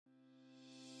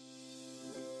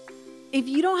If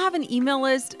you don't have an email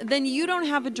list, then you don't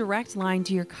have a direct line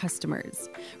to your customers.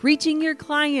 Reaching your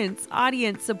clients,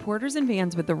 audience, supporters, and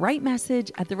fans with the right message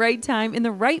at the right time in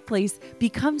the right place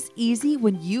becomes easy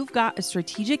when you've got a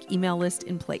strategic email list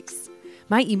in place.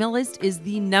 My email list is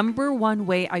the number one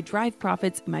way I drive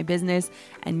profits in my business,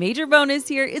 and major bonus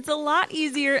here, it's a lot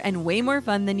easier and way more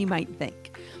fun than you might think.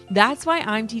 That's why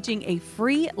I'm teaching a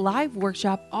free live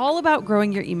workshop all about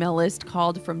growing your email list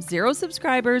called From Zero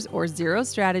Subscribers or Zero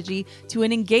Strategy to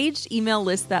an Engaged Email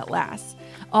List That Lasts.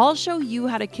 I'll show you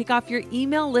how to kick off your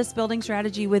email list building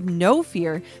strategy with no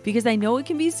fear, because I know it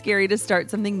can be scary to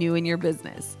start something new in your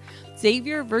business. Save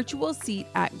your virtual seat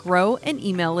at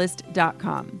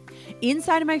growanemaillist.com.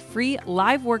 Inside of my free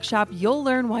live workshop, you'll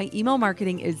learn why email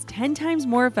marketing is 10 times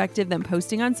more effective than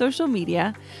posting on social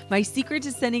media, my secret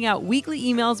to sending out weekly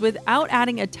emails without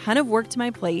adding a ton of work to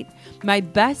my plate, my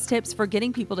best tips for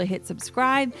getting people to hit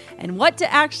subscribe, and what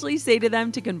to actually say to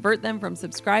them to convert them from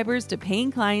subscribers to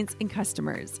paying clients and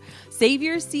customers. Save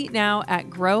your seat now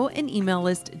at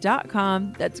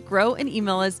growanemaillist.com. That's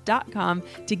growanemaillist.com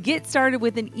to get started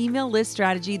with an email list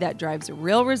strategy that drives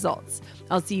real results.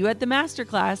 I'll see you at the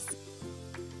masterclass.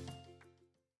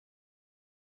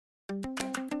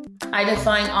 I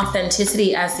define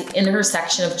authenticity as the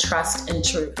intersection of trust and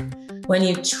truth. When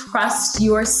you trust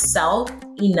yourself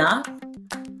enough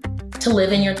to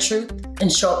live in your truth and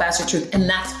show up as your truth, and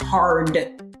that's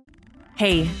hard.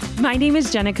 Hey, my name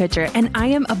is Jenna Kutcher, and I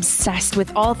am obsessed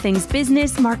with all things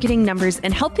business, marketing, numbers,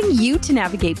 and helping you to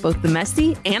navigate both the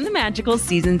messy and the magical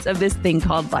seasons of this thing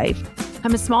called life.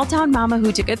 I'm a small town mama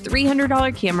who took a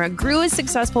 $300 camera, grew a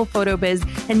successful photo biz,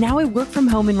 and now I work from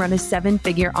home and run a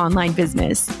 7-figure online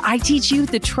business. I teach you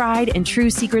the tried and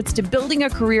true secrets to building a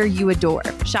career you adore.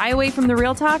 Shy away from the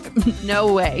real talk?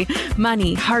 No way.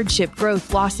 Money, hardship,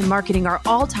 growth, loss, and marketing are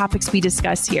all topics we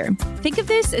discuss here. Think of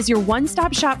this as your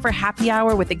one-stop shop for happy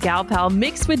hour with a gal pal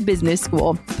mixed with business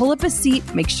school. Pull up a seat,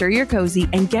 make sure you're cozy,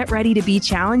 and get ready to be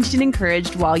challenged and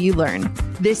encouraged while you learn.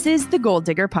 This is the Goal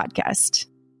Digger Podcast.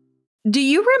 Do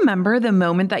you remember the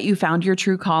moment that you found your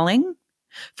true calling?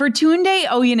 For Tunde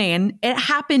Oyeneyin, it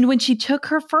happened when she took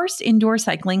her first indoor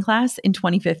cycling class in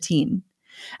 2015.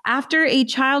 After a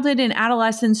childhood and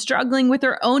adolescence struggling with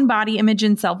her own body image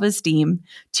and self-esteem,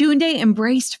 Tunde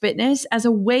embraced fitness as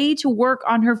a way to work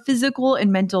on her physical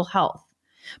and mental health.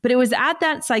 But it was at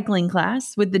that cycling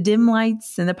class with the dim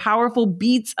lights and the powerful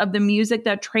beats of the music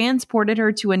that transported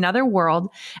her to another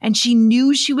world, and she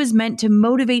knew she was meant to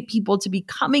motivate people to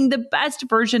becoming the best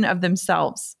version of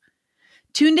themselves.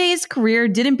 Tunde's career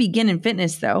didn't begin in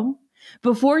fitness, though.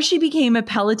 Before she became a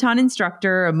Peloton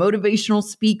instructor, a motivational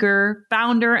speaker,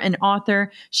 founder, and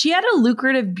author, she had a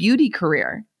lucrative beauty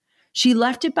career. She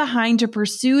left it behind to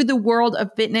pursue the world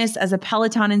of fitness as a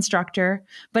Peloton instructor,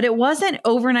 but it wasn't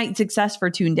overnight success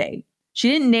for Tunde. She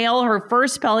didn't nail her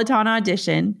first Peloton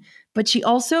audition, but she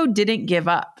also didn't give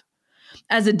up.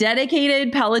 As a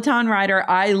dedicated Peloton rider,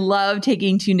 I love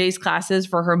taking Tunde's classes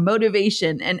for her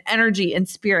motivation and energy and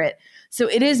spirit. So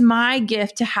it is my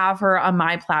gift to have her on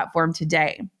my platform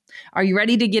today. Are you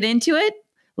ready to get into it?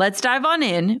 Let's dive on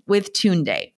in with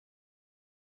Tunde.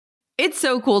 It's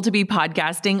so cool to be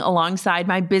podcasting alongside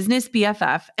my business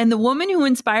BFF and the woman who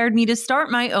inspired me to start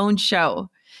my own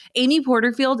show. Amy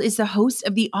Porterfield is the host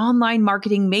of the Online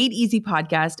Marketing Made Easy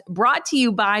podcast, brought to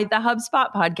you by the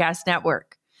HubSpot Podcast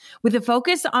Network. With a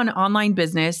focus on online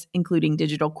business, including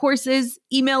digital courses,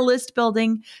 email list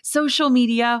building, social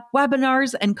media,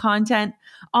 webinars, and content,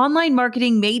 Online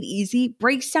Marketing Made Easy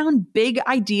breaks down big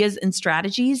ideas and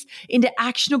strategies into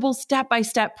actionable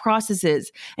step-by-step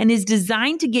processes and is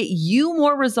designed to get you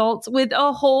more results with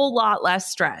a whole lot less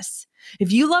stress.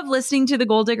 If you love listening to the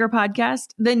Goal Digger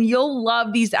podcast, then you'll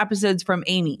love these episodes from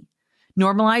Amy.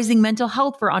 Normalizing mental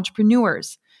health for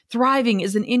entrepreneurs, thriving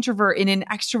as an introvert in an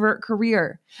extrovert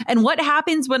career, and what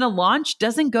happens when a launch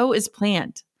doesn't go as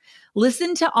planned.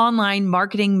 Listen to Online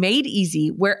Marketing Made Easy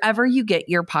wherever you get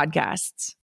your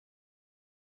podcasts.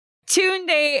 Tunde,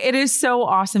 it is so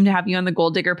awesome to have you on the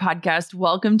Goal Digger podcast.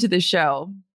 Welcome to the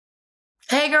show.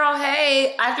 Hey, girl.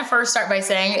 Hey, I have to first start by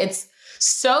saying it's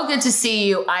so good to see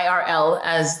you IRL,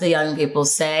 as the young people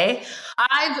say.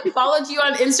 I've followed you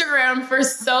on Instagram for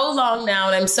so long now,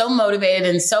 and I'm so motivated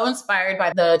and so inspired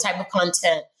by the type of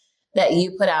content that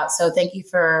you put out. So thank you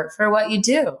for what you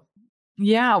do.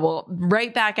 Yeah, well,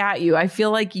 right back at you. I feel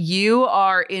like you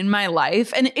are in my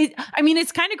life. And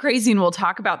it's kind of crazy, and we'll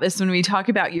talk about this when we talk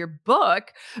about your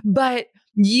book, but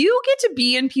You get to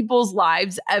be in people's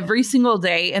lives every single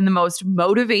day in the most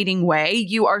motivating way.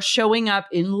 You are showing up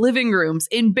in living rooms,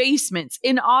 in basements,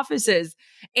 in offices,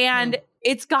 and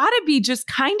it's got to be just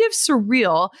kind of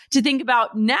surreal to think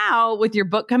about now with your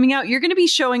book coming out, you're going to be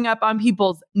showing up on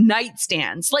people's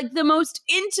nightstands, like the most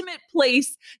intimate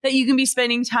place that you can be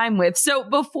spending time with. So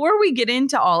before we get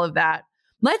into all of that,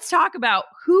 let's talk about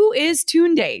who is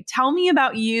Tunde. Tell me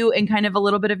about you and kind of a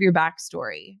little bit of your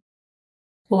backstory.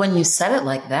 Well, when you said it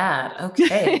like that,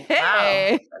 okay.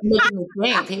 Wow. Making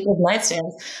me think, people's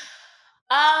nightstands.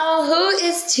 Who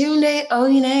is Tunde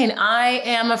Oyinene? I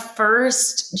am a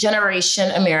first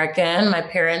generation American. My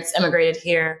parents immigrated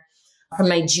here from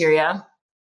Nigeria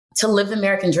to live the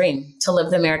American dream, so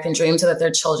that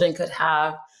their children could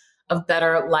have a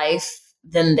better life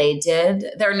than they did.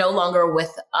 They're no longer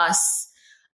with us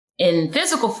in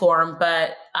physical form,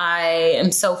 but I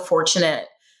am so fortunate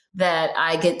that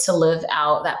I get to live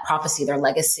out that prophecy, their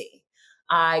legacy.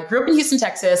 I grew up in Houston,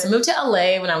 Texas. I moved to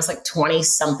LA when I was like 20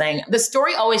 something. The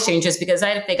story always changes because I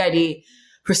had a fake ID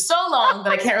for so long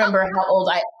that I can't remember how old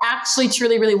I actually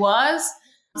truly really was.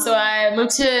 So I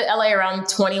moved to LA around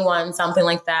 21, something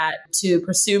like that, to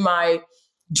pursue my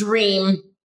dream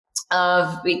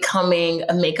of becoming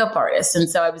a makeup artist. And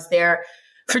so I was there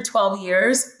for 12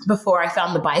 years before I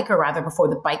found the bike, or rather before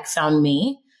the bike found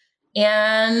me.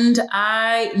 And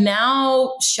I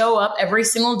now show up every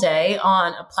single day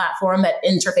on a platform that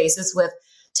interfaces with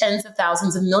tens of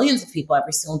thousands of millions of people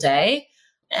every single day.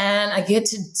 And I get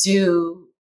to do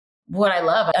what I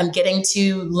love. I'm getting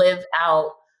to live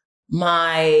out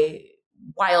my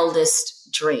wildest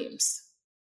dreams.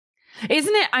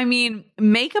 Isn't it? I mean,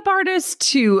 makeup artist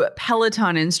to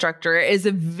Peloton instructor is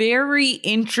a very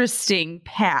interesting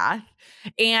path.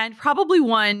 And probably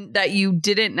one that you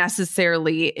didn't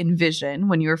necessarily envision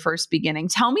when you were first beginning.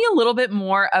 Tell me a little bit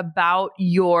more about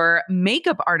your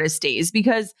makeup artist days,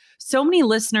 because so many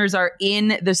listeners are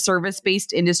in the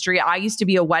service-based industry. I used to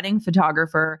be a wedding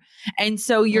photographer. And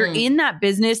so you're in that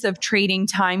business of trading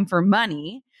time for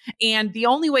money. And the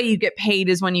only way you get paid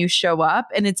is when you show up.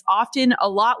 And it's often a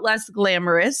lot less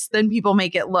glamorous than people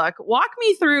make it look. Walk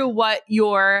me through what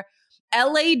your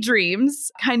LA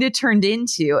dreams kind of turned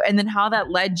into, and then how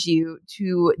that led you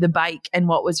to the bike and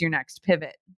what was your next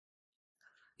pivot.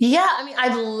 Yeah, I mean,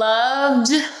 I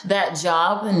loved that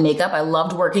job in makeup. I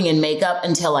loved working in makeup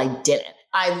until I didn't.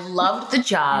 I loved the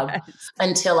job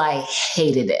until I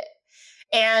hated it.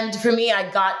 And for me, I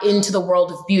got into the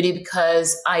world of beauty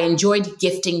because I enjoyed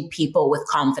gifting people with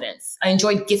confidence. And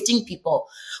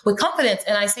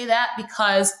I say that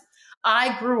because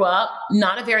I grew up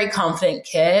not a very confident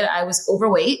kid. I was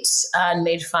overweight and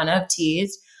made fun of,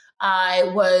 teased. I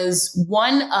was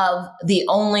one of the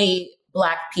only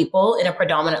Black people in a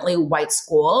predominantly white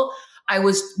school. I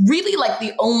was really like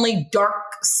the only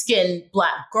dark-skinned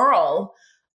Black girl,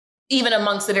 even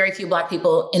amongst the very few Black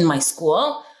people in my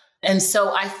school. And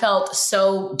so I felt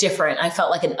so different. I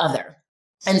felt like an other.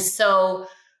 And so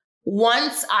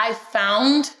once I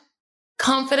found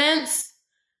confidence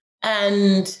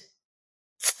and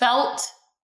felt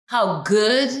how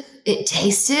good it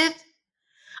tasted,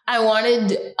 I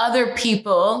wanted other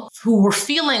people who were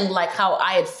feeling like how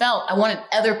I had felt. I wanted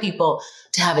other people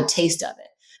to have a taste of it.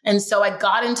 And so I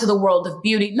got into the world of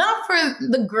beauty, not for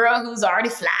the girl who's already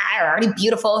fly or already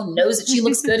beautiful, who knows that she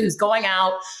looks good, who's going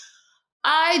out.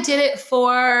 I did it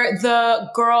for the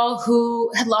girl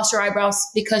who had lost her eyebrows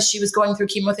because she was going through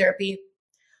chemotherapy.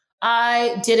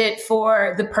 I did it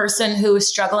for the person who is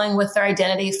struggling with their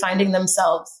identity, finding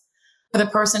themselves, for the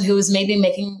person who is maybe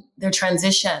making their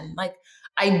transition. Like,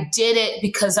 I did it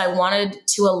because I wanted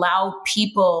to allow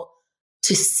people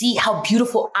to see how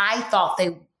beautiful I thought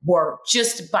they were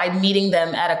just by meeting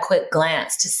them at a quick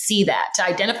glance, to see that, to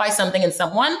identify something in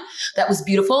someone that was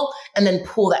beautiful and then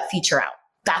pull that feature out.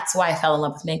 That's why I fell in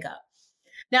love with makeup.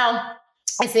 Now,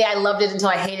 I say I loved it until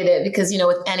I hated it because,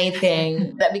 with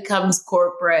anything that becomes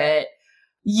corporate,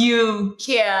 you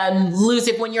can lose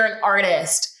it. When you're an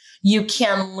artist, you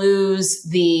can lose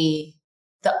the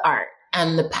art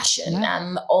and the passion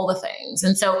and all the things.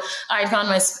 And so I found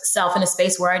myself in a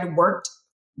space where I'd worked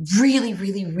really,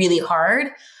 really, really hard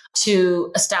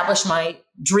to establish my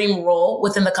dream role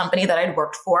within the company that I'd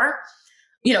worked for.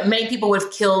 Many people would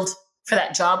have killed for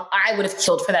that job. I would have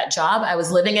killed for that job. I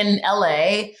was living in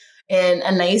LA in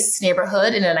a nice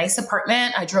neighborhood, in a nice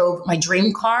apartment. I drove my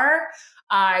dream car.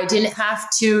 I didn't have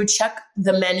to check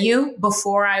the menu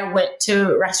before I went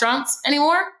to restaurants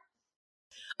anymore.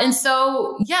 And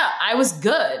so, I was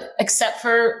good, except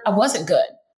for I wasn't good.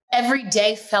 Every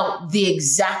day felt the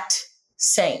exact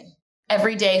same.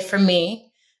 Every day for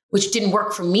me, which didn't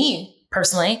work for me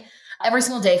personally, Every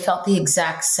single day felt the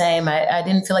exact same. I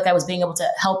didn't feel like I was being able to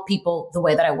help people the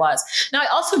way that I was. Now, I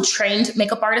also trained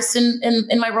makeup artists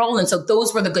in my role. And so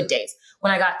those were the good days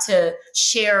when I got to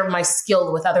share my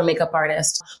skill with other makeup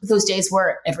artists. But those days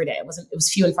were every day. It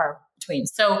was few and far between.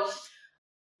 So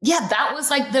yeah, that was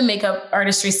like the makeup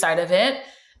artistry side of it.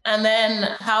 And then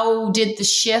how did the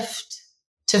shift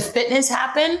to fitness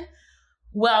happen?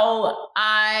 Well,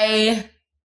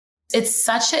 it's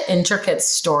such an intricate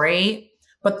story,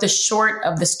 but the short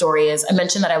of the story is I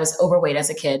mentioned that I was overweight as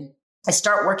a kid. I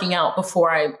start working out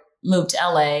before I moved to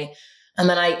LA. And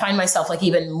then I find myself like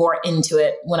even more into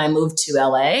it when I moved to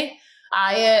LA.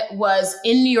 I was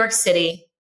in New York City,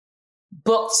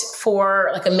 booked for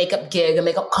like a makeup gig, a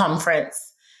makeup conference.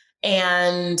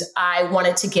 And I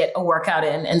wanted to get a workout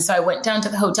in. And so I went down to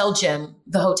the hotel gym.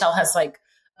 The hotel has like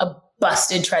a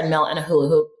busted treadmill and a hula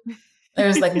hoop. There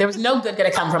was no good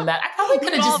gonna come from that. I probably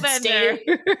could have just stayed.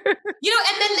 And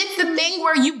then it's the thing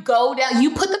where you go down,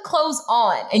 you put the clothes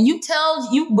on and you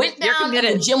went down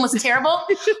and the gym was terrible.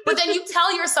 But then you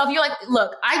tell yourself, you're like,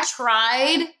 look, I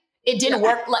tried. It didn't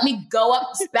work. Let me go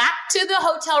up back to the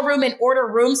hotel room and order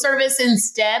room service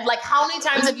instead. Like, how many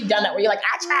times have you done that where you're like,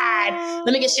 I tried.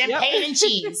 Let me get champagne and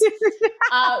cheese.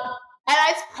 And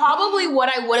that's probably what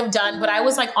I would have done. But I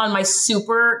was like on my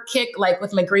super kick, like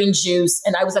with my green juice.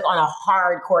 And I was like on a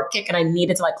hardcore kick and I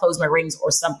needed to like close my rings or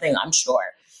something, I'm sure.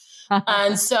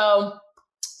 And so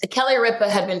Kelly Ripa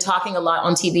had been talking a lot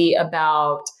on TV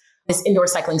about this indoor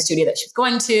cycling studio that she's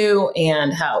going to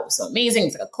and how it was so amazing.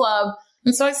 It's like a club.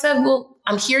 And so I said, well,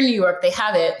 I'm here in New York. They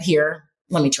have it here.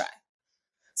 Let me try.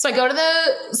 So I go to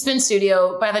the spin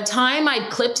studio. By the time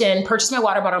I'd clipped in, purchased my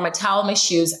water bottle, my towel, my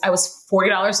shoes, I was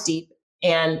 $40 deep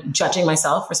and judging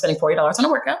myself for spending $40 on a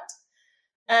workout.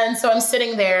 And so I'm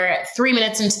sitting there 3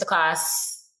 minutes into the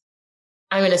class.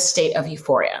 I'm in a state of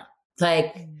euphoria.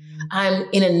 Like I'm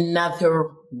in another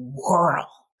world.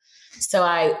 So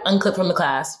I unclip from the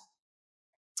class.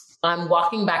 I'm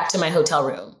walking back to my hotel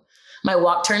room. My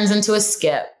walk turns into a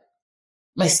skip.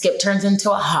 My skip turns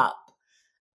into a hop.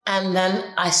 And then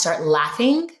I start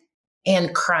laughing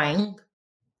and crying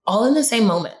all in the same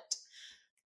moment.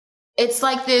 It's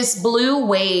like this blue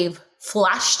wave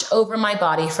flashed over my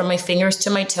body from my fingers to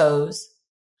my toes.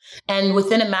 And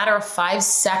within a matter of 5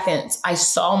 seconds, I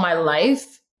saw my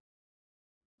life's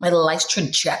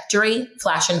trajectory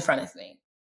flash in front of me.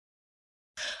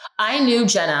 I knew,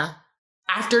 Jenna,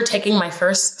 after taking my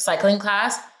first cycling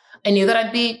class, I knew that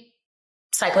I'd be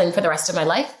cycling for the rest of my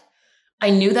life.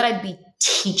 I knew that I'd be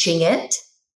teaching it.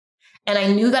 And I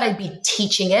knew that I'd be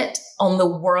teaching it on the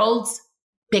world's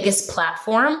biggest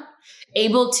platform,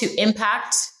 able to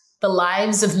impact the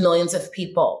lives of millions of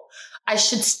people. I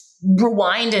should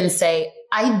rewind and say,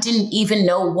 I didn't even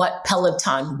know what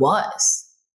Peloton was.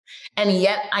 And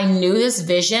yet I knew this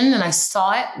vision and I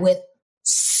saw it with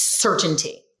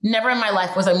certainty. Never in my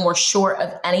life was I more sure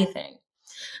of anything.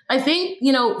 I think,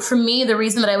 for me, the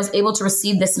reason that I was able to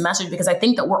receive this message, because I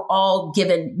think that we're all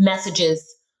given messages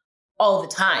all the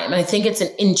time. And I think it's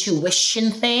an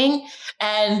intuition thing.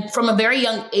 And from a very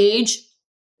young age,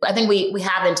 I think we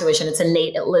have intuition. It's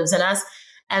innate. It lives in us.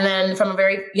 And then from a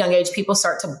very young age, people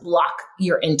start to block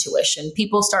your intuition.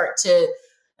 People start to,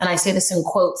 and I say this in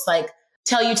quotes, like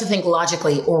tell you to think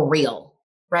logically or real,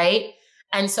 right?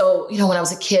 And so, when I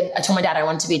was a kid, I told my dad I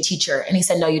wanted to be a teacher. And he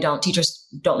said, no, you don't. Teachers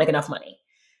don't make enough money.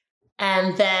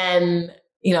 And then,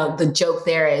 the joke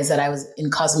there is that I was in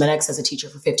cosmetics as a teacher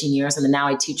for 15 years. And then now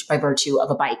I teach by virtue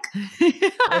of a bike.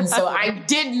 And so I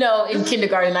did know in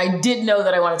kindergarten, I did know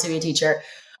that I wanted to be a teacher.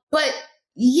 But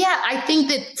yeah, I think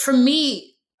that for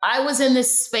me, I was in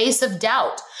this space of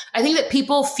doubt. I think that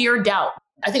people fear doubt.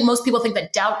 I think most people think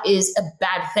that doubt is a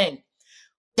bad thing.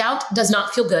 Doubt does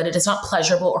not feel good. It is not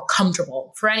pleasurable or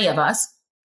comfortable for any of us.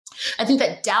 I think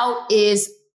that doubt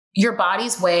is your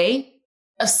body's way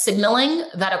of signaling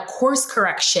that a course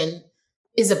correction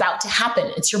is about to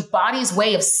happen. It's your body's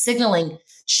way of signaling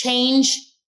change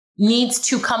needs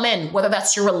to come in, whether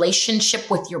that's your relationship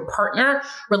with your partner,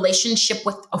 relationship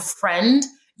with a friend,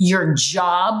 your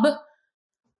job.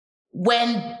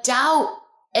 When doubt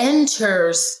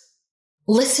enters,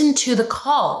 listen to the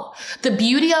call. The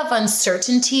beauty of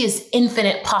uncertainty is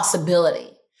infinite possibility.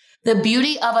 The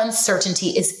beauty of uncertainty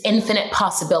is infinite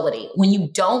possibility. When you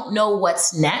don't know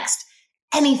what's next,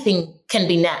 anything can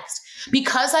be next.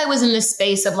 Because I was in this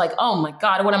space of like, oh my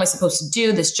God, what am I supposed to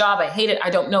do? This job, I hate it.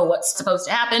 I don't know what's supposed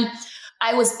to happen.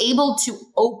 I was able to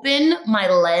open my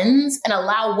lens and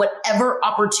allow whatever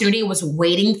opportunity was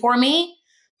waiting for me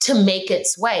to make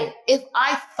its way. If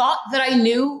I thought that I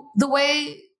knew the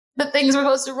way that things were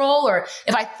supposed to roll, or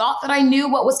if I thought that I knew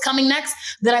what was coming next,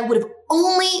 then I would have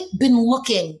only been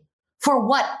looking for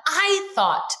what I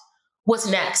thought was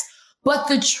next. But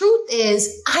the truth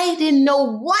is, I didn't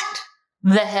know what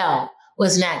the hell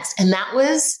was next. And that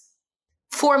was,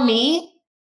 for me,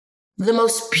 the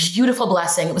most beautiful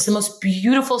blessing. It was the most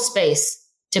beautiful space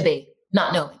to be,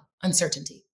 not knowing,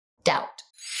 uncertainty, doubt.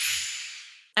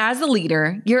 As a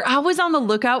leader, you're always on the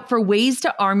lookout for ways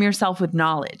to arm yourself with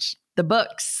knowledge. The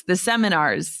books, the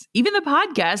seminars, even the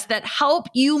podcasts that help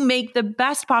you make the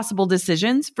best possible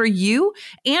decisions for you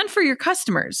and for your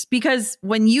customers. Because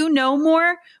when you know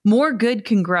more good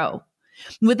can grow.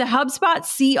 With the HubSpot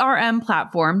CRM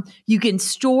platform, you can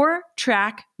store,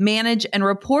 track, manage, and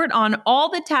report on all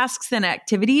the tasks and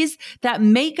activities that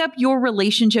make up your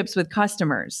relationships with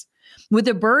customers. With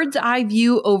a bird's eye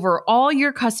view over all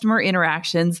your customer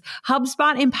interactions,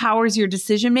 HubSpot empowers your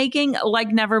decision-making like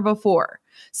never before,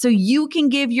 so you can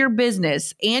give your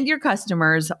business and your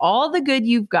customers all the good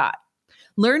you've got.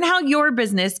 Learn how your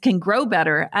business can grow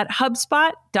better at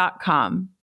HubSpot.com.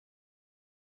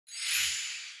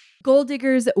 Goal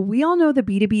diggers, we all know the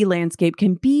B2B landscape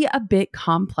can be a bit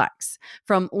complex.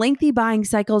 From lengthy buying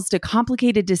cycles to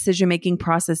complicated decision-making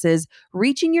processes,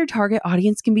 reaching your target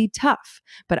audience can be tough.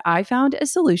 But I found a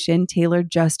solution tailored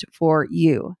just for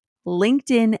you: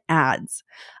 LinkedIn ads.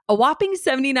 A whopping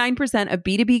 79% of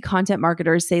B2B content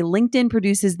marketers say LinkedIn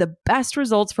produces the best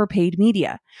results for paid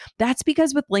media. That's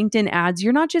because with LinkedIn ads,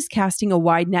 you're not just casting a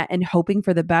wide net and hoping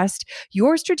for the best,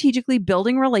 you're strategically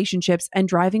building relationships and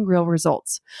driving real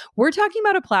results. We're talking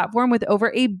about a platform with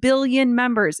over 1 billion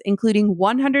members, including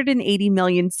 180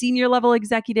 million senior level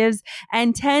executives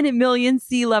and 10 million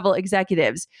C-level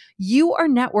executives. You are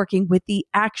networking with the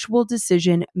actual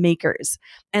decision makers.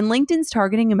 And LinkedIn's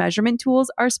targeting and measurement tools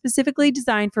are specifically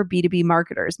designed for B2B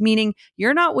marketers, meaning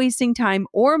you're not wasting time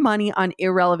or money on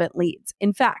irrelevant leads.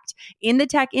 In fact, in the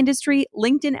tech industry,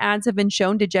 LinkedIn ads have been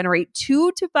shown to generate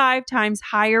 2 to 5 times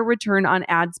higher return on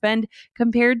ad spend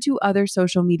compared to other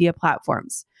social media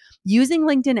platforms. Using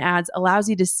LinkedIn ads allows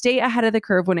you to stay ahead of the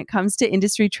curve when it comes to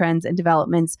industry trends and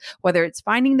developments, whether it's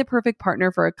finding the perfect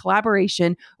partner for a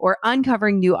collaboration or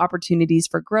uncovering new opportunities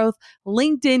for growth.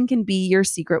 LinkedIn can be your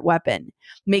secret weapon.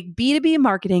 Make B2B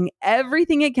marketing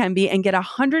everything it can be and get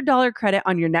 $100 credit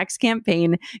on your next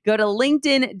campaign. Go to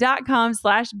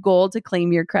linkedin.com/goal to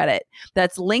claim your credit.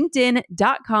 That's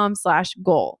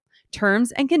linkedin.com/goal.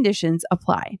 Terms and conditions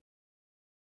apply.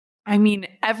 I mean,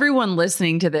 everyone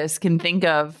listening to this can think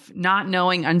of not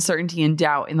knowing, uncertainty, and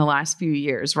doubt in the last few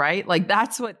years, right? Like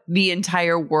that's what the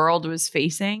entire world was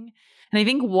facing. And I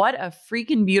think what a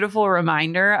freaking beautiful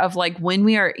reminder of like when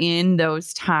we are in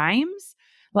those times,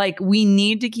 like we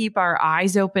need to keep our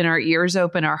eyes open, our ears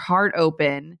open, our heart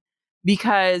open,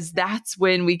 because that's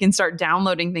when we can start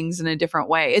downloading things in a different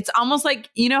way. It's almost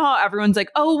like, you know how everyone's like,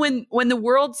 oh, when the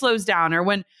world slows down or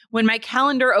when my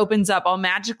calendar opens up, I'll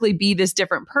magically be this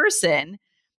different person.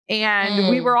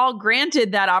 And we were all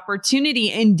granted that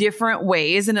opportunity in different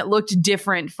ways, and it looked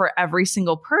different for every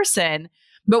single person.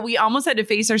 But we almost had to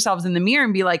face ourselves in the mirror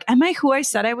and be like, am I who I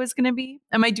said I was going to be?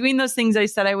 Am I doing those things I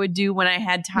said I would do when I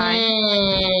had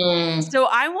time? So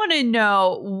I want to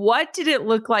know, what did it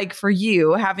look like for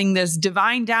you having this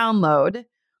divine download,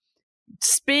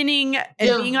 spinning and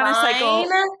being on a cycle?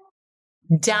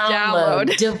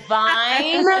 Download.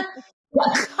 Divine. Come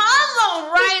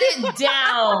on, write it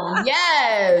down.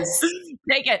 Yes.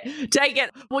 Take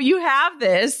it. Well, you have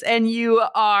this and you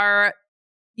are,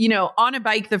 on a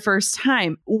bike the first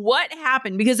time. What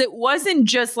happened? Because it wasn't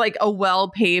just like a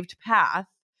well-paved path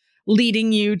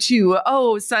leading you to,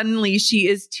 suddenly she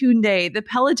is Tunde, the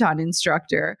Peloton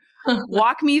instructor.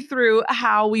 Walk me through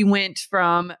how we went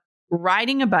from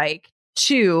riding a bike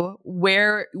to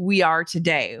where we are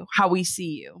today, how we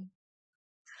see you.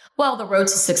 Well, the road to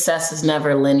success is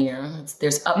never linear.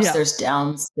 There's ups, there's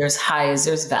downs, there's highs,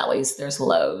 there's valleys, there's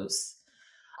lows.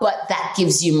 But that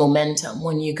gives you momentum.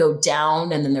 When you go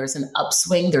down and then there's an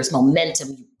upswing, there's momentum,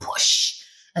 you push.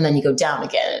 And then you go down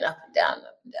again and up and down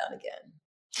again.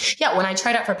 Yeah, when I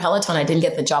tried out for Peloton, I didn't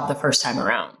get the job the first time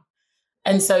around.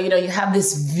 And so, you have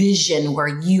this vision where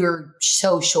you're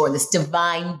so sure, this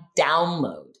divine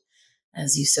download,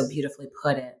 as you so beautifully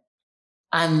put it.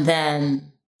 And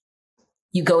then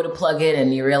you go to plug it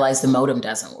and you realize the modem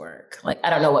doesn't work. Like, I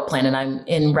don't know what planet I'm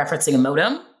in referencing a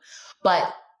modem,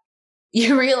 but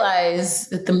you realize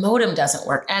that the modem doesn't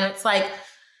work. And it's like,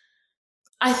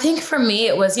 I think for me,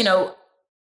 it was, I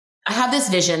have this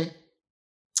vision.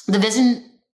 The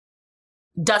vision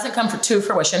doesn't come to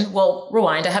fruition. Well,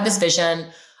 rewind. I have this vision.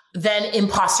 Then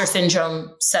imposter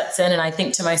syndrome sets in. And I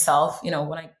think to myself, when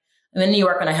I'm in New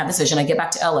York and I have this vision, I get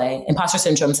back to LA, imposter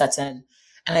syndrome sets in.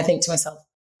 And I think to myself,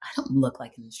 I don't look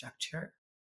like an instructor.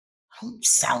 I don't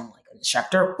sound like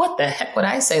instructor. What the heck would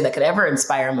I say that could ever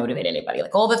inspire or motivate anybody?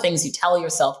 Like all the things you tell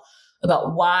yourself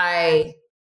about why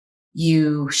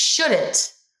you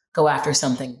shouldn't go after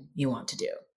something you want to do.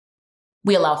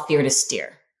 We allow fear to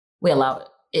steer. We allow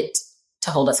it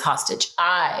to hold us hostage.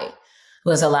 I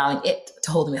was allowing it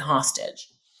to hold me hostage.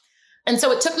 And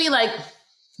so it took me like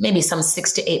maybe some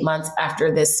 6 to 8 months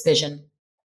after this vision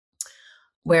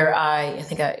where I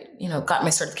think I got my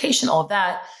certification, all of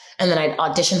that. And then I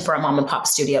auditioned for a mom and pop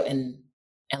studio in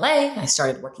LA. I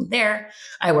started working there.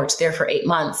 I worked there for 8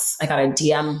 months. I got a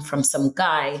DM from some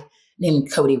guy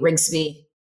named Cody Rigsby,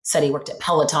 said he worked at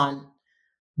Peloton.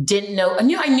 Didn't know,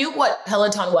 I knew what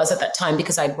Peloton was at that time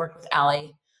because I'd worked with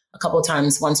Allie a couple of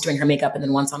times, once doing her makeup and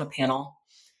then once on a panel.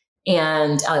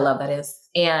 And Allie Love, that is.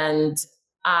 And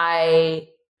I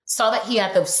saw that he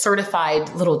had the certified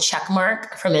little check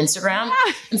mark from Instagram.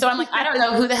 And so I'm like, I don't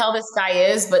know who the hell this guy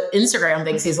is, but Instagram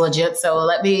thinks he's legit. So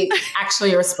let me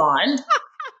actually respond.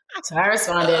 So I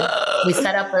responded. We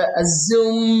set up a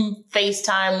Zoom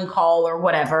FaceTime call or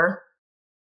whatever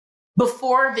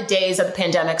before the days of the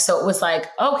pandemic. So it was like,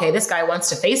 okay, this guy wants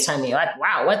to FaceTime me. Like,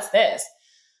 wow, what's this?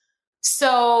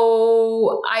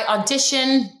 So I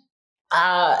auditioned.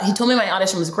 He told me my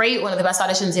audition was great. One of the best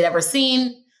auditions he'd ever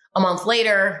seen. A month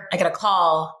later, I get a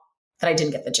call that I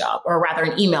didn't get the job, or rather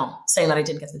an email saying that I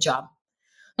didn't get the job.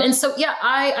 And so, yeah,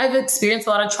 I've experienced a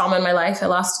lot of trauma in my life. I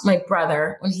lost my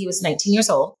brother when he was 19 years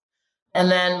old.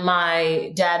 And then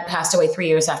my dad passed away 3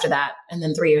 years after that. And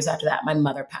then 3 years after that, my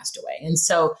mother passed away. And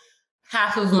so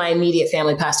half of my immediate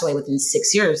family passed away within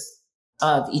 6 years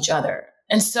of each other.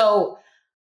 And so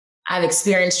I've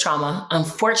experienced trauma.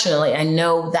 Unfortunately, I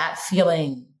know that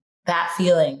feeling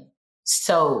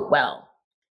so well.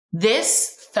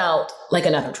 This felt like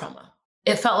another trauma.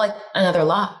 It felt like another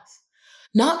loss.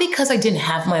 Not because I didn't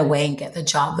have my way and get the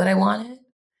job that I wanted,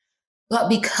 but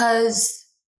because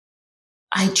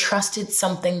I trusted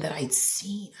something that I'd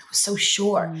seen. I was so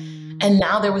sure. And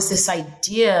now there was this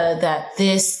idea that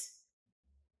this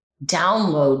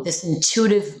download, this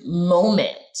intuitive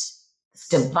moment, this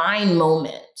divine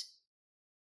moment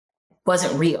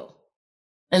wasn't real.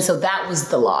 And so that was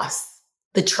the loss.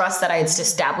 The trust that I had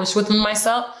established within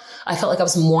myself, I felt like I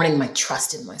was mourning my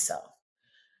trust in myself.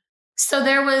 So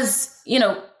there was,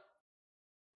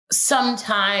 some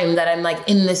time that I'm like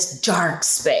in this dark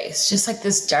space, just like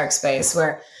this dark space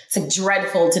where it's like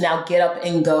dreadful to now get up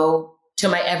and go to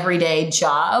my everyday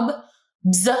job.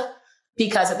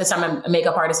 Because at this time I'm a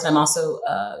makeup artist and I'm also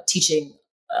teaching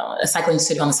a cycling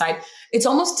studio on the side. It's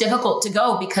almost difficult to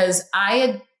go because I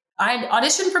had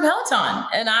auditioned for Peloton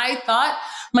and I thought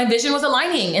my vision was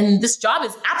aligning and this job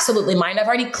is absolutely mine. I've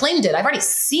already claimed it. I've already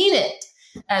seen it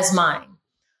as mine.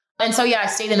 And so, yeah, I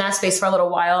stayed in that space for a little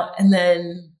while and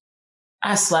then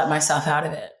I slept myself out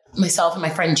of it. Myself and my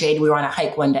friend Jade, we were on a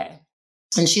hike one day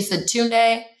and she said,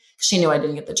 Tunde, she knew I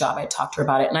didn't get the job. I had talked to her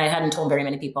about it and I hadn't told very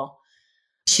many people.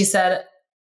 She said,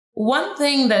 one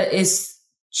thing that is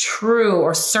true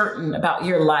or certain about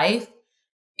your life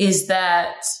is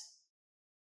that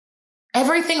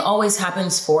everything always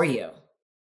happens for you.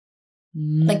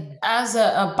 Like as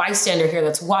a bystander here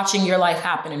that's watching your life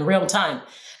happen in real time,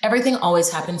 everything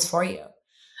always happens for you.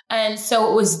 And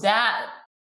so it was that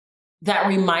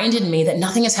reminded me that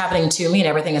nothing is happening to me and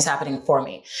everything is happening for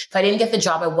me. If I didn't get the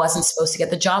job, I wasn't supposed to get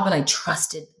the job and I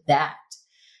trusted that.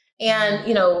 And,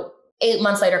 8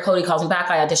 months later, Cody calls me back.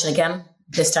 I audition again.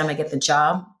 This time I get the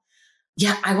job.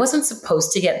 Yeah, I wasn't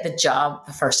supposed to get the job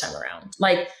the first time around.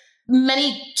 Like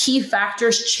many key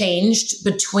factors changed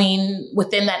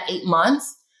within that 8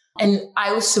 months. And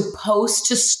I was supposed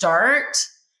to start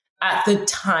at the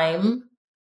time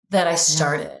that I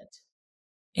started.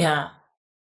 Yeah.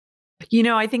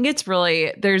 I think it's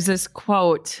there's this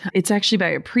quote, it's actually by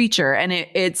a preacher, and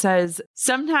it says,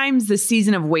 sometimes the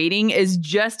season of waiting is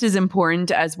just as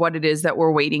important as what it is that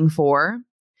we're waiting for.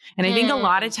 And I think a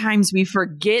lot of times we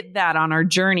forget that on our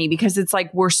journey because it's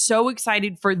like we're so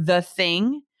excited for the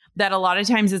thing that a lot of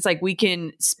times it's like we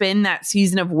can spend that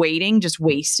season of waiting just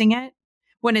wasting it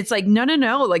when it's like,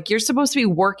 no, like you're supposed to be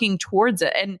working towards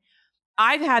it. And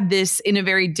I've had this in a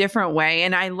very different way.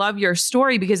 And I love your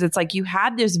story because it's like you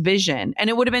had this vision and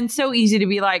it would have been so easy to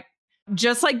be like,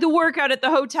 just like the workout at the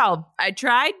hotel. I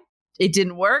tried, it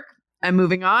didn't work. I'm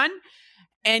moving on.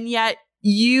 And yet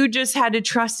you just had to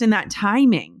trust in that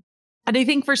timing. And I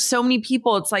think for so many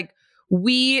people, it's like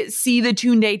we see the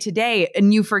Tunde today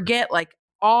and you forget like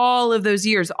all of those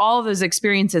years, all of those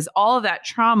experiences, all of that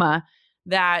trauma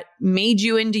that made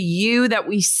you into you that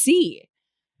we see.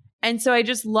 And so I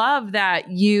just love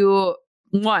that your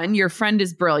friend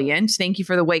is brilliant. Thank you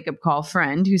for the wake up call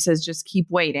friend who says, just keep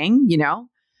waiting,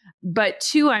 But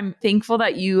two, I'm thankful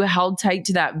that you held tight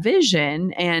to that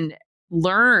vision and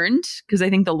learned, because I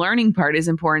think the learning part is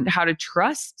important, how to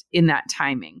trust in that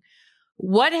timing.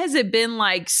 What has it been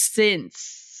like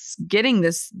since getting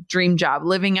this dream job,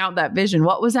 living out that vision?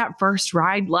 What was that first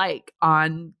ride like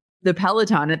on the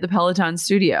Peloton at the Peloton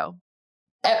studio?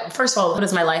 First of all, what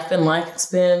has my life been like? It's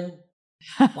been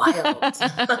wild.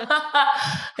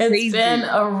 It's been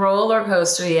a roller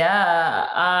coaster.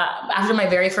 Yeah. After my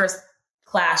very first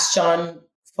class, John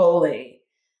Foley,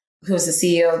 who was the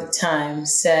CEO at the time,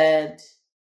 said,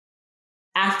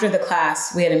 after the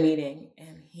class, we had a meeting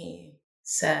and he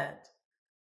said,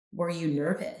 were you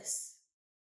nervous?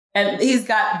 And he's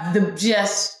got the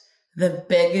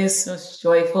biggest, most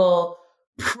joyful,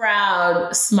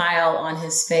 proud smile on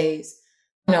his face.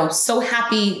 So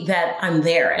happy that I'm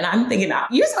there. And I'm thinking,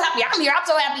 you're so happy I'm here. I'm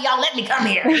so happy y'all let me come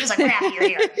here. He's like, we're happy you're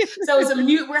here. So it's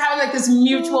we're having like this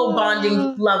mutual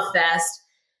bonding love fest.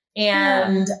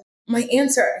 And my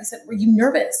answer, he said, were you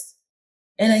nervous?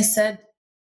 And I said,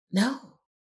 no.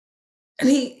 And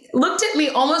he looked at me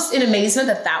almost in amazement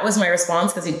that was my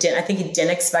response, because I think he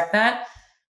didn't expect that.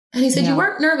 And he said, you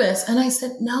weren't nervous. And I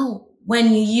said, no,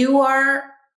 when you are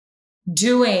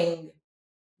doing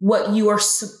what you are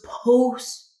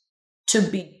supposed to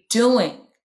be doing.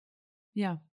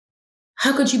 Yeah.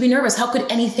 How could you be nervous? How could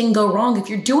anything go wrong? If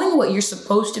you're doing what you're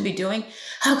supposed to be doing,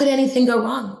 how could anything go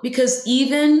wrong? Because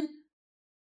even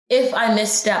if I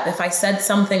misstep, if I said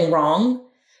something wrong,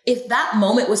 if that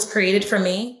moment was created for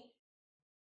me,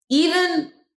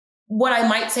 even what I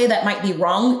might say that might be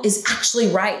wrong is actually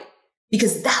right,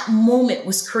 because that moment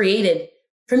was created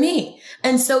for me.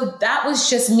 And so that was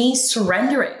just me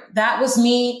surrendering. That was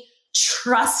me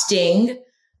trusting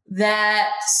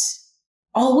that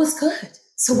all was good.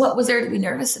 So what was there to be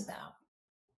nervous about?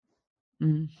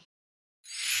 Mm.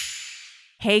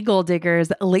 Hey, Goal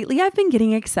Diggers. Lately, I've been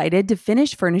getting excited to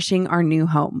finish furnishing our new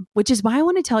home, which is why I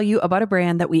want to tell you about a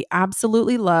brand that we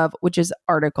absolutely love, which is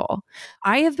Article.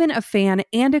 I have been a fan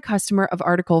and a customer of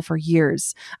Article for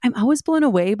years. I'm always blown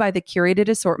away by the curated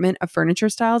assortment of furniture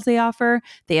styles they offer.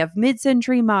 They have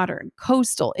mid-century modern,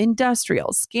 coastal,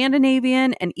 industrial,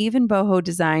 Scandinavian, and even boho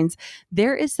designs.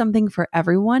 There is something for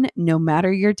everyone, no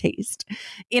matter your taste.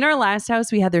 In our last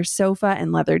house, we had their sofa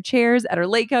and leather chairs. At our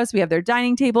lake house, we have their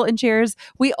dining table and chairs.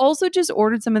 We also just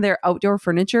ordered some of their outdoor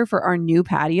furniture for our new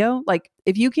patio. Like,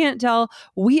 if you can't tell,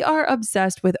 we are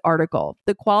obsessed with Article.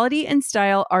 The quality and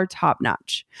style are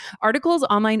top-notch. Article's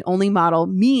online-only model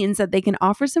means that they can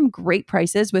offer some great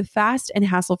prices with fast and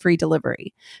hassle-free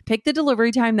delivery. Pick the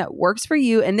delivery time that works for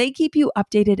you, and they keep you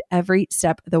updated every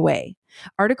step of the way.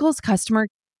 Article's customer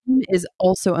is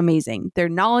also amazing. They're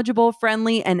knowledgeable,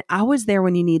 friendly, and always there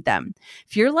when you need them.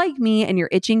 If you're like me and you're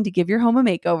itching to give your home a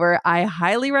makeover, I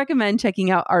highly recommend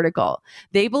checking out Article.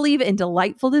 They believe in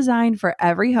delightful design for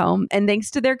every home, and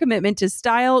thanks to their commitment to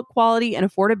style, quality, and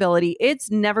affordability, it's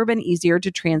never been easier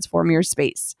to transform your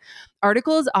space.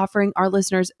 Article is offering our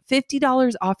listeners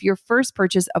 $50 off your first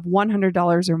purchase of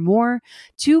 $100 or more.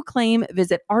 To claim,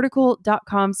 visit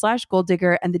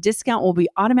article.com/goaldigger, and the discount will be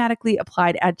automatically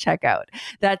applied at checkout.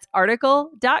 That's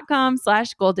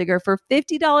article.com/goaldigger for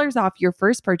 $50 off your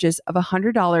first purchase of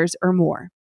 $100 or more.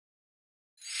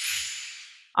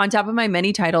 On top of my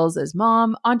many titles as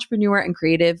mom, entrepreneur, and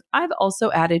creative, I've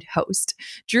also added host.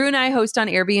 Drew and I host on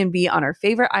Airbnb on our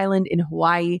favorite island in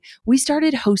Hawaii. We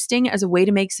started hosting as a way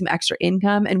to make some extra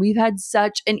income, and we've had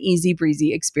such an easy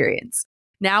breezy experience.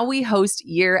 Now we host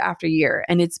year after year,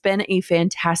 and it's been a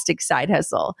fantastic side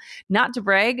hustle. Not to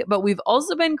brag, but we've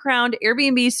also been crowned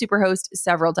Airbnb Superhost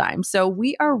several times, so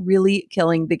we are really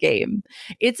killing the game.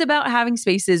 It's about having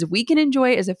spaces we can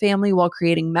enjoy as a family while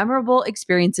creating memorable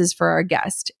experiences for our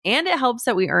guests, and it helps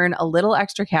that we earn a little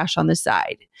extra cash on the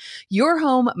side. Your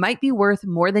home might be worth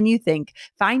more than you think.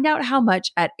 Find out how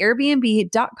much at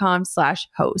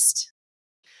airbnb.com/host.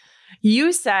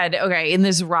 You said, okay, in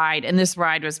this ride, and this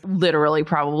ride was literally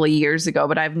probably years ago,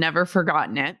 but I've never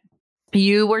forgotten it.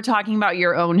 You were talking about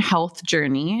your own health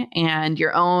journey and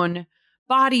your own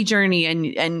body journey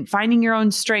and finding your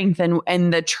own strength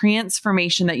and the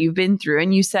transformation that you've been through.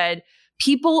 And you said,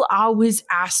 people always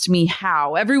asked me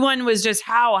how. Everyone was just,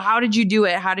 how did you do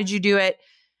it? How did you do it?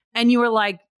 And you were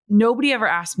like, nobody ever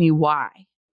asked me why.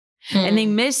 And they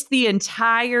missed the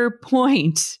entire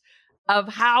point of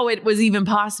how it was even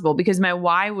possible because my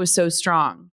why was so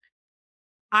strong.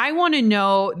 I want to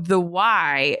know the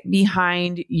why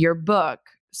behind your book,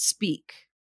 Speak.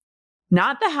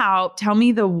 Not the how. Tell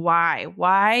me the why.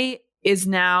 Why is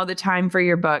now the time for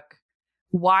your book?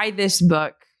 Why this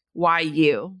book? Why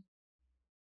you?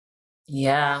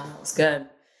 Yeah, that's good.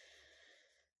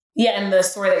 Yeah, and the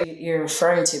story that you're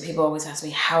referring to, people always ask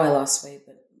me how I lost weight,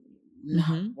 but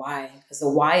not why. Because the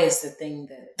why is the thing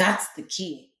that's the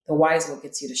key. The why is what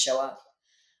gets you to show up.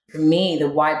 For me, the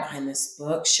why behind this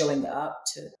book, showing up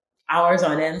to hours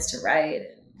on ends to write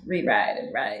and rewrite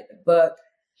and write the book,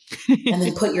 and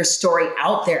then put your story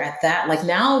out there at that. Like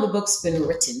now the book's been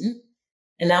written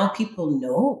and now people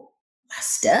know my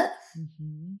stuff,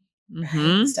 right?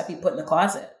 The stuff you put in the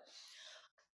closet.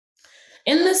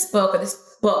 In this book,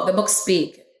 the book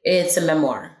Speak, it's a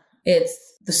memoir. It's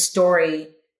the story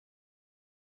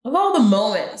of all the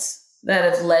moments that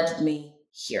have led me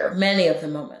here. Many of the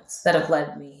moments that have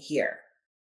led me here.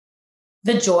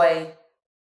 The joy,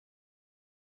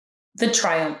 the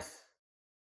triumph,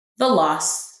 the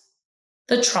loss,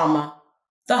 the trauma,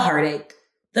 the heartache,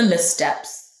 the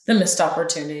missteps, the missed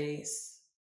opportunities,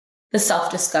 the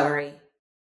self-discovery.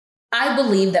 I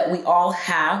believe that we all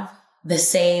have the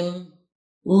same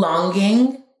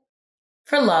longing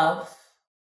for love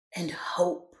and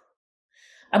hope.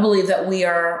 I believe that we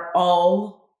are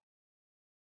all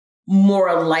more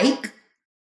alike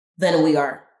than we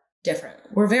are different.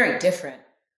 We're very different,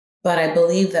 but I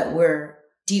believe that we're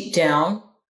deep down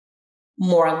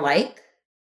more alike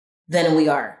than we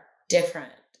are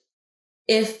different.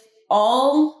 If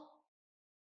all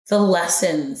the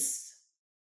lessons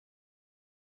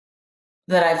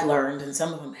that I've learned, and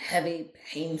some of them heavy,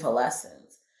 painful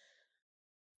lessons,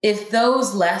 if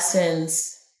those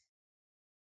lessons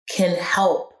can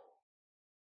help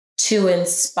to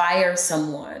inspire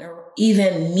someone or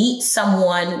even meet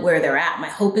someone where they're at, my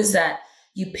hope is that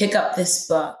you pick up this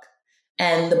book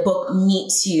and the book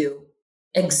meets you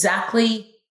exactly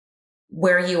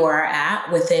where you are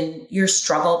at within your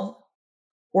struggle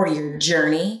or your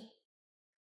journey.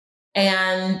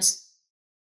 And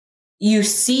you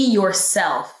see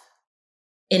yourself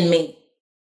in me.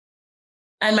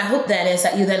 And my hope then is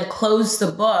that you then close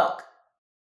the book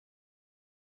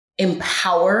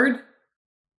empowered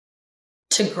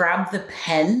to grab the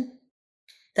pen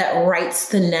that writes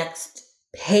the next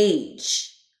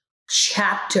page,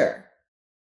 chapter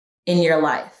in your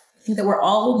life. I think that we're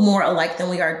all more alike than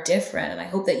we are different. And I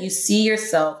hope that you see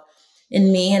yourself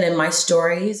in me and in my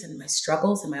stories and my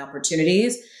struggles and my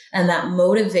opportunities. And that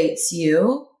motivates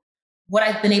you. What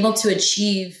I've been able to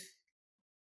achieve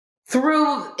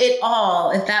through it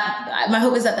all, my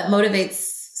hope is that motivates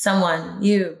someone,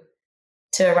 you,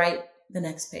 to write the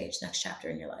next page, next chapter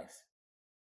in your life.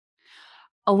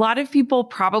 A lot of people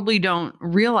probably don't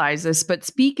realize this, but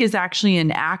SPEAK is actually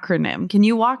an acronym. Can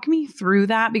you walk me through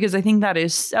that? Because I think that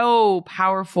is so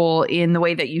powerful in the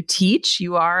way that you teach.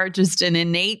 You are just an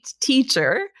innate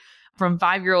teacher from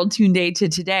 5-year-old Tunde to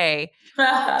today.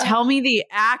 Tell me the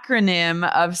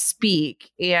acronym of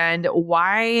SPEAK and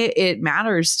why it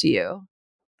matters to you.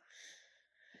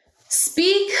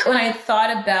 SPEAK, when I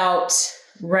thought about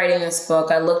writing this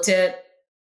book, I looked at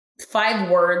 5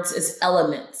 words as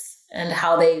elements and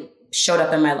how they showed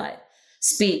up in my life.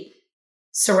 Speak,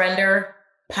 surrender,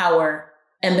 power,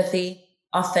 empathy,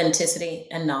 authenticity,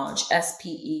 and knowledge.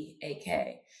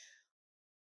 SPEAK.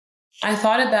 I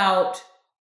thought about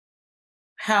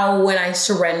how when I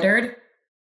surrendered,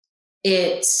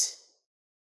 it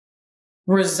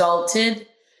resulted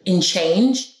in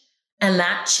change, and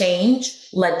that change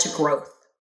led to growth.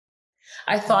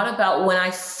 I thought about when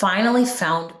I finally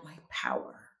found my power,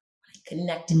 when I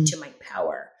connected to my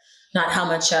power, not how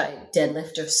much I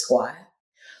deadlift or squat,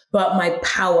 but my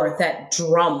power, that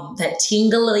drum, that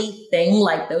tingly thing,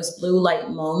 like those blue light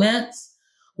moments,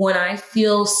 when I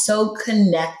feel so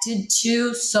connected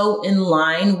to, so in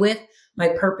line with my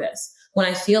purpose, when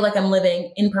I feel like I'm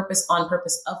living in purpose, on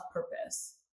purpose, of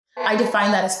purpose. I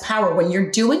define that as power. When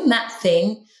you're doing that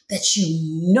thing that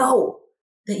you know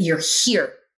that you're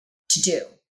here to do.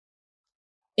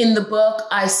 In the book,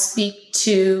 I speak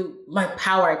to my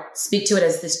power. I speak to it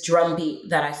as this drumbeat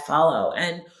that I follow.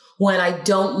 And when I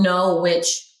don't know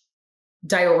which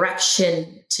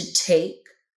direction to take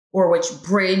or which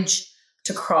bridge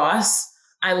to cross,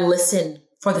 I listen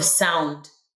for the sound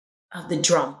of the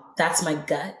drum. That's my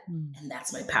gut, and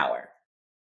that's my power.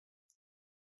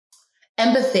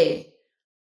 Empathy.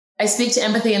 I speak to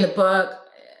empathy in the book.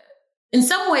 In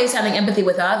some ways, having empathy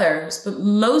with others, but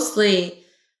mostly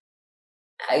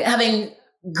having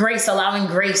grace, allowing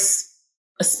grace,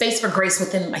 a space for grace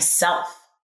within myself,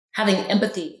 having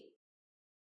empathy,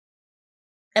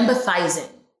 empathizing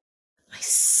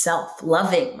myself,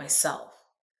 loving myself,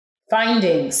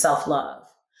 finding self-love.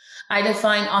 I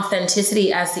define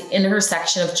authenticity as the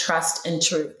intersection of trust and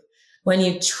truth. When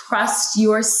you trust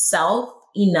yourself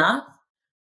enough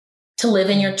to live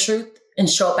in your truth and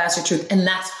show up as your truth. And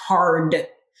that's hard.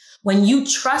 when you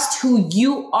trust who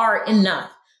you are enough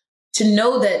to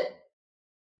know that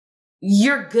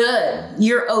you're good,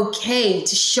 you're okay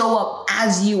to show up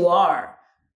as you are.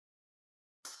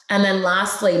 And then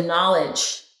lastly,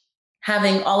 knowledge,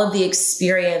 having all of the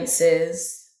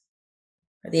experiences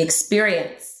or the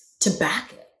experience to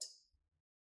back it,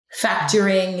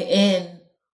 factoring in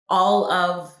all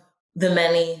of the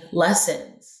many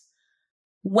lessons.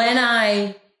 When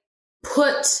I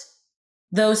put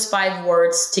those 5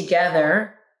 words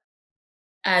together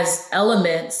as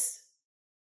elements,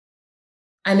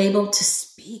 I'm able to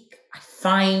speak. I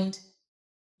find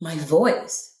my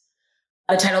voice.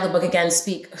 The title of the book again,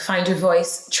 Speak, Find Your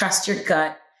Voice, Trust Your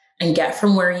Gut, and get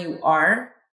from where you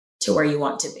are to where you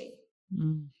want to be.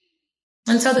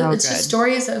 And so it's just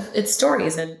stories,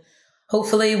 and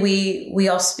hopefully we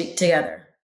all speak together.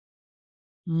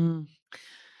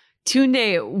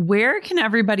 Tunde, where can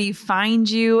everybody find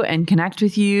you and connect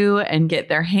with you and get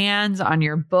their hands on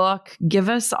your book? Give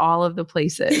us all of the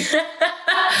places.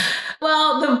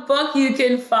 Well, the book you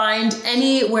can find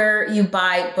anywhere you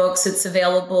buy books. It's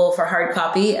available for hard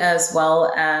copy as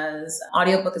well as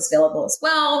audiobook is available as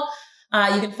well.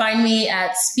 You can find me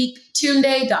at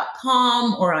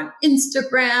speaktunde.com or on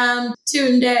Instagram,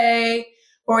 Tunde,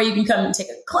 or you can come and take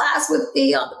a class with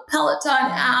me on the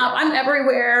Peloton app. I'm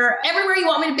everywhere you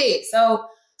want me to be. So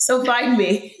find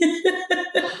me.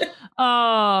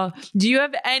 Oh, do you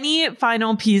have any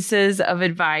final pieces of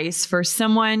advice for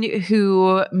someone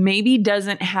who maybe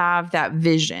doesn't have that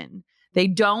vision? They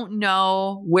don't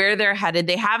know where they're headed.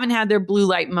 They haven't had their blue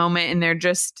light moment and they're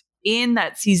just in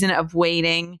that season of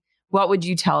waiting. What would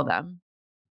you tell them?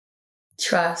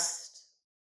 Trust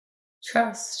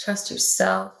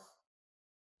yourself.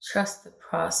 Trust the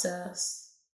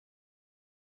process.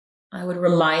 I would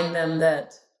remind them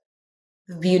that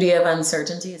the beauty of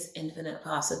uncertainty is infinite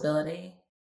possibility.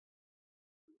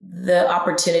 The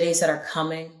opportunities that are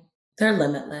coming, they're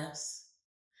limitless.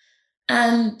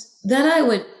 And then I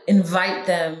would invite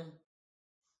them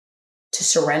to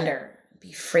surrender,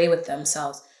 be free with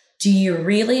themselves. Do you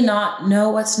really not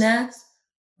know what's next?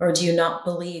 Or do you not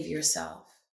believe yourself?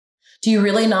 Do you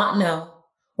really not know?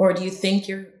 Or do you think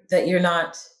that you're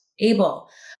not able?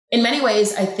 In many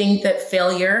ways, I think that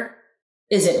failure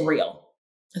isn't real.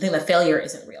 I think that failure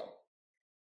isn't real.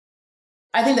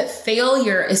 I think that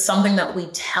failure is something that we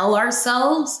tell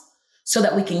ourselves so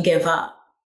that we can give up.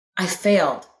 I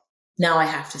failed. Now I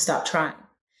have to stop trying.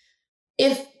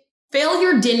 If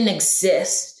failure didn't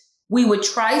exist, we would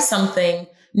try something,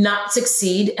 not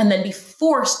succeed, and then be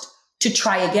forced to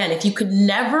try again. If you could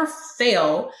never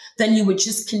fail, then you would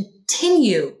just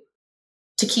continue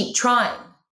to keep trying.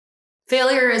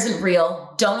 Failure isn't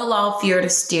real. Don't allow fear to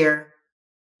steer.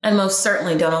 And most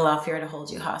certainly don't allow fear to hold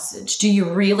you hostage. Do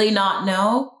you really not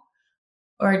know?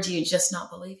 Or do you just not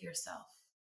believe yourself?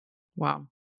 Wow.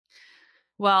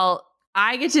 Well,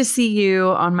 I get to see you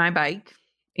on my bike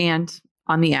and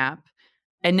on the app.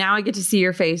 And now I get to see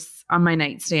your face on my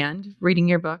nightstand, reading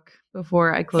your book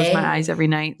before I close my eyes every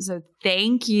night. So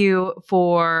thank you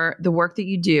for the work that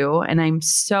you do. And I'm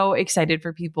so excited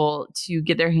for people to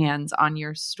get their hands on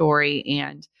your story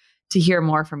and to hear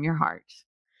more from your heart.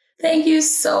 Thank you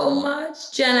so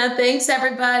much, Jenna. Thanks,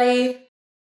 everybody.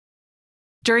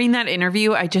 During that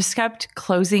interview, I just kept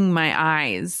closing my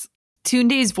eyes.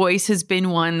 Tunde's voice has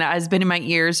been one that has been in my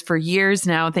ears for years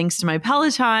now, thanks to my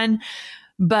Peloton.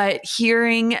 But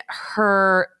hearing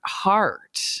her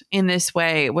heart in this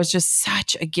way was just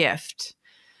such a gift.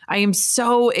 I am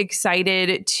so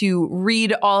excited to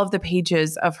read all of the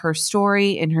pages of her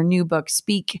story in her new book,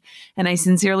 Speak. And I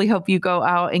sincerely hope you go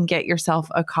out and get yourself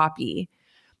a copy.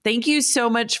 Thank you so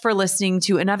much for listening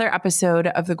to another episode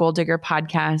of the Goal Digger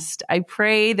Podcast. I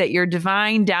pray that your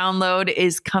divine download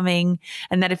is coming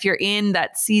and that if you're in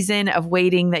that season of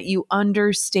waiting, that you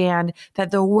understand that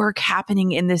the work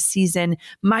happening in this season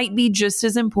might be just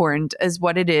as important as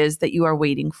what it is that you are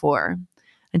waiting for.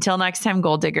 Until next time,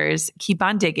 Goal Diggers, keep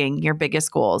on digging your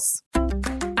biggest goals.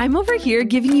 I'm over here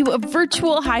giving you a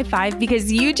virtual high five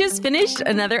because you just finished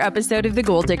another episode of the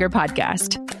Goal Digger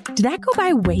Podcast. Did that go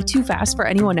by way too fast for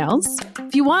anyone else?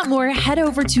 If you want more, head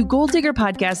over to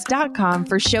goaldiggerpodcast.com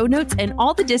for show notes and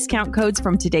all the discount codes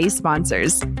from today's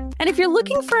sponsors. And if you're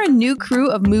looking for a new crew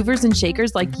of movers and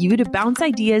shakers like you to bounce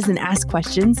ideas and ask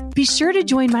questions, be sure to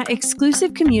join my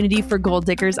exclusive community for Goal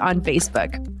Diggers on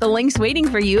Facebook. The link's waiting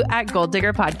for you at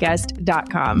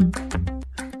goaldiggerpodcast.com.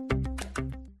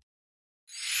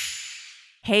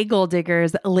 Hey, Goal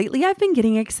Diggers. Lately, I've been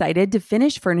getting excited to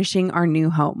finish furnishing our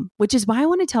new home, which is why I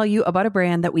want to tell you about a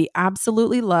brand that we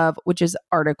absolutely love, which is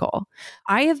Article.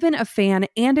 I have been a fan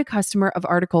and a customer of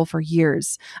Article for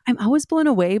years. I'm always blown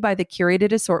away by the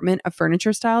curated assortment of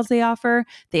furniture styles they offer.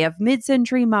 They have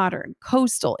mid-century modern,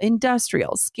 coastal,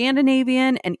 industrial,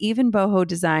 Scandinavian, and even boho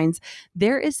designs.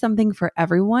 There is something for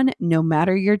everyone, no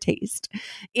matter your taste.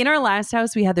 In our last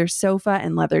house, we had their sofa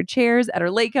and leather chairs. At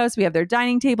our lake house, we have their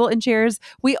dining table and chairs.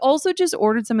 We also just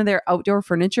ordered some of their outdoor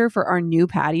furniture for our new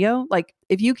patio. Like,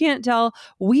 if you can't tell,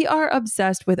 we are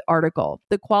obsessed with Article.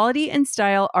 The quality and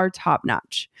style are top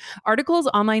notch. Article's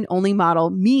online only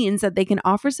model means that they can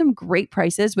offer some great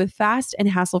prices with fast and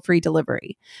hassle-free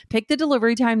delivery. Pick the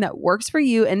delivery time that works for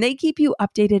you, and they keep you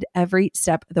updated every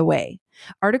step of the way.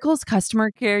 Article's customer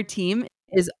care team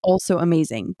is also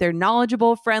amazing. They're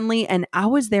knowledgeable, friendly, and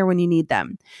always there when you need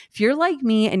them. If you're like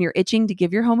me and you're itching to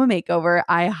give your home a makeover,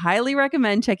 I highly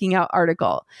recommend checking out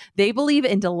Article. They believe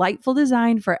in delightful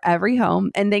design for every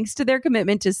home, and thanks to their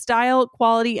commitment to style,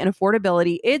 quality, and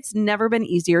affordability, it's never been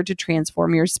easier to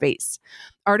transform your space.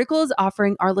 Article is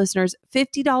offering our listeners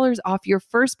 $50 off your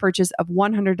first purchase of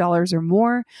 $100 or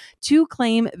more. To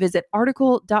claim, visit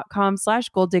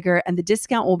article.com/goaldigger and the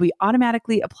discount will be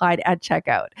automatically applied at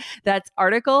checkout. That's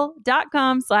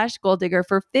article.com/goaldigger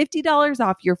for $50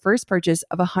 off your first purchase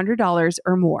of $100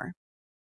 or more.